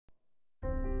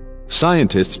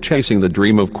Scientists chasing the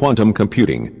dream of quantum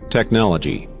computing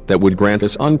technology that would grant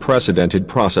us unprecedented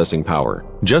processing power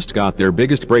just got their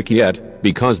biggest break yet,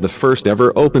 because the first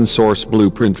ever open source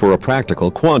blueprint for a practical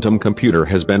quantum computer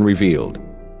has been revealed.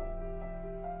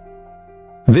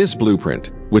 This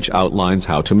blueprint, which outlines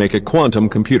how to make a quantum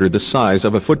computer the size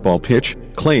of a football pitch,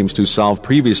 claims to solve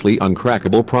previously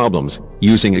uncrackable problems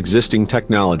using existing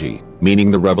technology,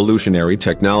 meaning the revolutionary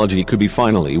technology could be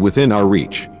finally within our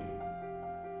reach.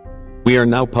 We are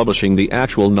now publishing the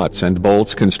actual nuts and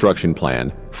bolts construction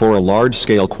plan for a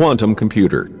large-scale quantum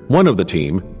computer. One of the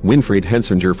team, Winfried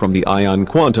Hensinger from the Ion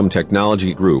Quantum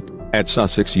Technology Group at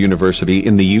Sussex University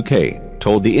in the UK,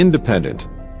 told The Independent,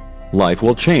 "Life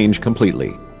will change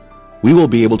completely. We will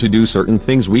be able to do certain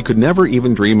things we could never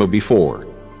even dream of before."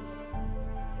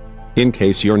 In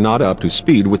case you're not up to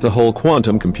speed with the whole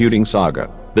quantum computing saga,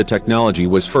 the technology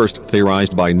was first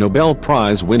theorized by Nobel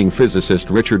Prize-winning physicist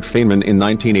Richard Feynman in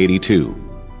 1982.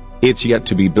 It's yet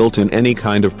to be built in any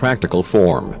kind of practical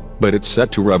form, but it's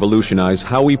set to revolutionize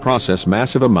how we process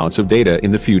massive amounts of data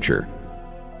in the future.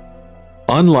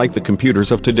 Unlike the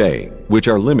computers of today, which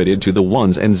are limited to the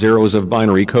ones and zeros of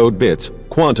binary code bits,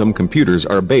 quantum computers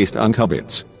are based on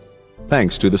qubits.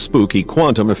 Thanks to the spooky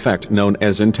quantum effect known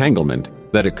as entanglement,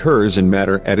 that occurs in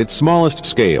matter at its smallest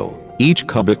scale, each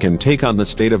qubit can take on the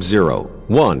state of 0,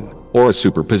 1, or a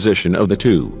superposition of the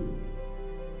two.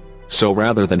 So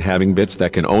rather than having bits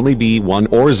that can only be 1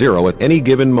 or 0 at any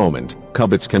given moment,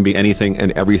 qubits can be anything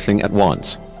and everything at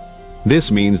once.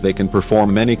 This means they can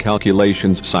perform many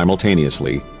calculations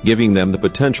simultaneously, giving them the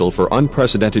potential for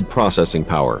unprecedented processing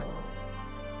power.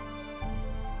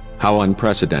 How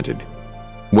unprecedented?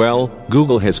 Well,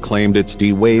 Google has claimed its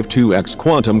D-Wave 2X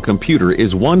quantum computer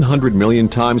is 100 million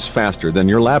times faster than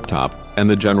your laptop, and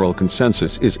the general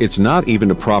consensus is it's not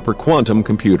even a proper quantum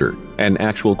computer. An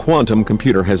actual quantum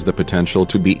computer has the potential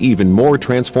to be even more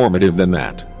transformative than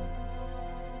that.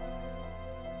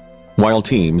 While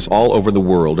teams all over the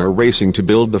world are racing to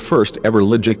build the first ever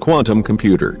legit quantum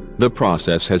computer, the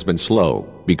process has been slow,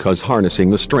 because harnessing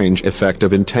the strange effect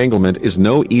of entanglement is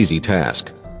no easy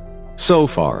task. So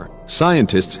far,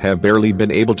 scientists have barely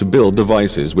been able to build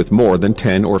devices with more than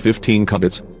 10 or 15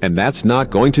 qubits, and that's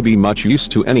not going to be much use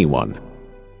to anyone.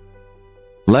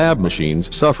 Lab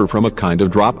machines suffer from a kind of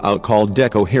dropout called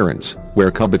decoherence, where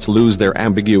qubits lose their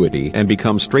ambiguity and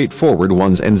become straightforward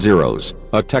ones and zeros,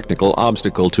 a technical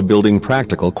obstacle to building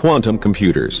practical quantum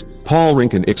computers, Paul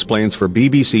Rinken explains for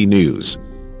BBC News.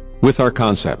 With our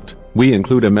concept, we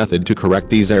include a method to correct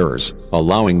these errors,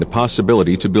 allowing the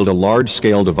possibility to build a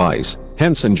large-scale device,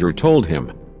 Hensinger told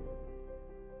him.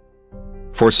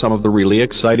 For some of the really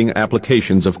exciting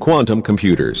applications of quantum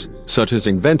computers, such as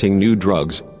inventing new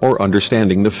drugs, or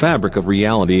understanding the fabric of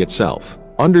reality itself,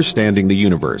 understanding the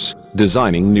universe,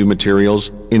 designing new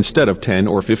materials, instead of 10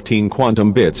 or 15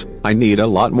 quantum bits, I need a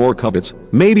lot more qubits,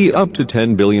 maybe up to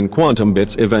 10 billion quantum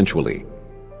bits eventually.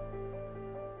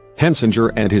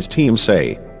 Hensinger and his team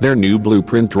say their new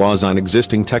blueprint draws on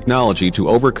existing technology to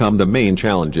overcome the main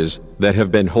challenges that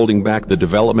have been holding back the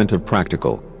development of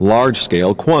practical,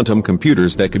 large-scale quantum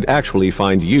computers that could actually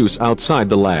find use outside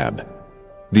the lab.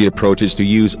 The approach is to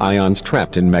use ions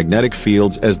trapped in magnetic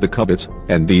fields as the qubits,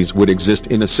 and these would exist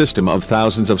in a system of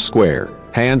thousands of square,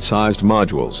 hand-sized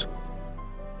modules.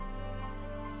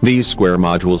 These square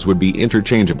modules would be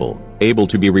interchangeable, able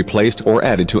to be replaced or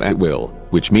added to at will,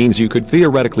 which means you could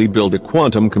theoretically build a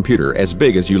quantum computer as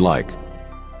big as you like.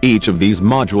 Each of these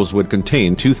modules would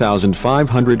contain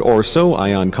 2,500 or so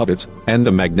ion qubits, and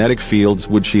the magnetic fields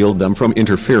would shield them from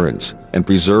interference and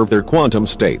preserve their quantum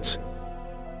states.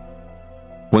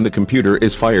 When the computer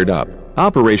is fired up,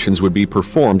 operations would be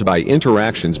performed by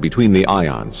interactions between the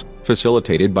ions,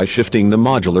 facilitated by shifting the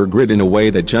modular grid in a way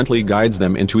that gently guides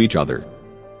them into each other.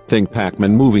 Think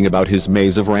Pac-Man moving about his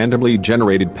maze of randomly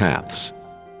generated paths.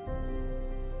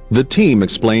 The team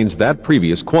explains that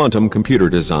previous quantum computer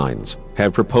designs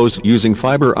have proposed using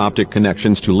fiber optic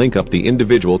connections to link up the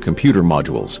individual computer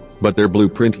modules, but their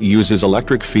blueprint uses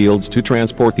electric fields to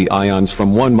transport the ions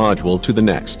from one module to the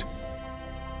next.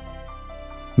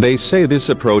 They say this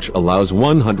approach allows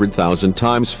 100,000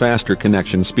 times faster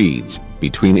connection speeds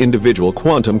between individual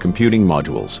quantum computing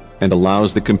modules, and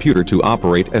allows the computer to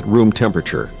operate at room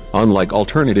temperature, unlike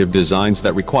alternative designs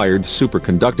that required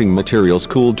superconducting materials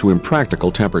cooled to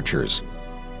impractical temperatures.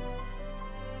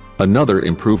 Another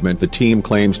improvement the team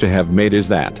claims to have made is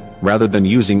that, rather than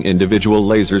using individual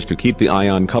lasers to keep the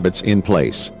ion qubits in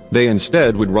place, they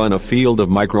instead would run a field of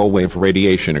microwave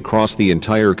radiation across the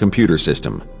entire computer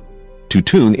system. To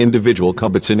tune individual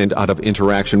qubits in and out of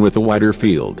interaction with the wider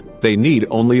field, they need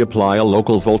only apply a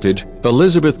local voltage,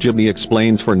 Elizabeth Gibney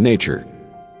explains for Nature.